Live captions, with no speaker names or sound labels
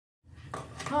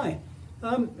Hi.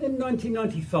 In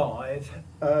 1995,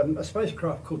 a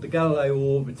spacecraft called the Galileo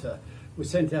Orbiter was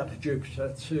sent out to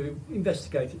Jupiter to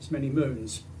investigate its many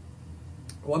moons.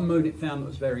 One moon it found that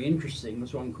was very interesting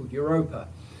was one called Europa,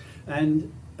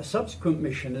 and a subsequent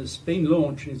mission has been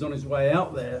launched and is on its way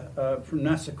out there from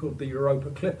NASA called the Europa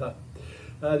Clipper.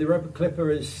 The Europa Clipper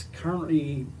is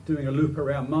currently doing a loop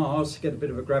around Mars to get a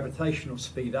bit of a gravitational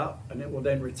speed up, and it will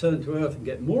then return to Earth and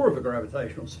get more of a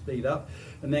gravitational speed up,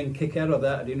 and then kick out of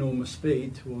that at enormous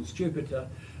speed towards Jupiter,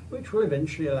 which will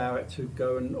eventually allow it to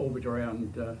go and orbit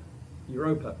around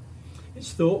Europa.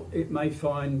 It's thought it may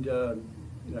find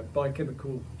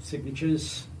biochemical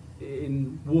signatures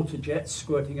in water jets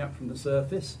squirting up from the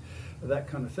surface, that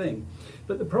kind of thing.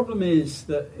 But the problem is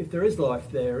that if there is life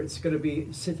there, it's going to be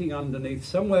sitting underneath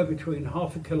somewhere between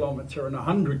 0.5 kilometre and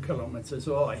 100 kilometres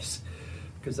of ice,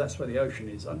 because that's where the ocean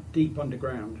is, deep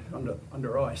underground,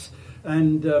 under ice.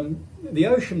 And the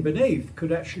ocean beneath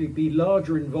could actually be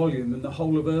larger in volume than the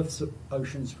whole of Earth's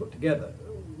oceans put together,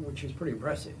 which is pretty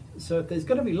impressive. So if there's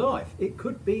going to be life, it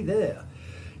could be there.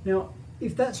 Now,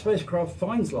 if that spacecraft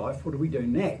finds life, what do we do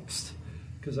next?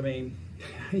 Because, I mean,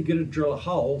 you're going to drill a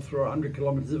hole through 100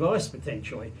 kilometres of ice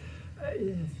potentially.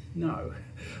 No,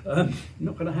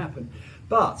 not going to happen.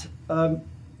 But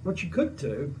what you could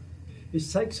do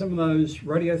is take some of those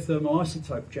radiothermal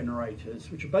isotope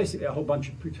generators, which are basically a whole bunch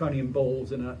of plutonium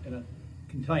balls in a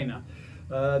container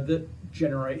that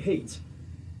generate heat.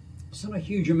 It's not a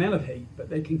huge amount of heat,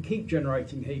 but they can keep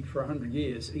generating heat for 100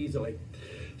 years easily.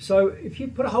 So if you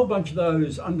put a whole bunch of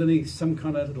those underneath some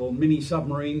kind of little mini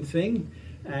submarine thing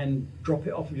and drop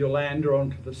it off of your lander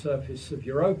onto the surface of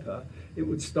Europa, it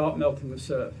would start melting the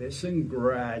surface and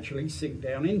gradually sink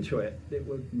down into it. It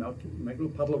would make a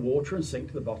little puddle of water and sink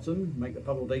to the bottom, make the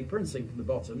puddle deeper and sink to the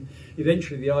bottom.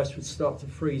 Eventually the ice would start to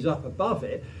freeze up above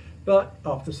it, but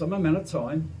after some amount of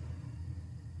time,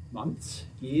 months,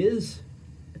 years,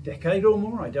 a decade or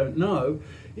more, I don't know,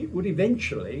 it would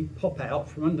eventually pop out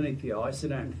from underneath the ice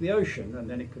and out into the ocean, and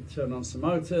then it could turn on some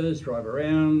motors, drive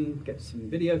around, get some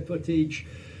video footage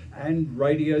and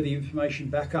radio the information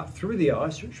back up through the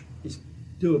ice, which is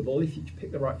doable if you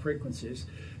pick the right frequencies,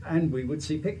 and we would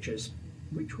see pictures,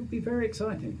 which would be very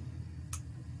exciting.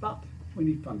 But we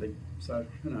need funding, so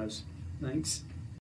who knows. Thanks.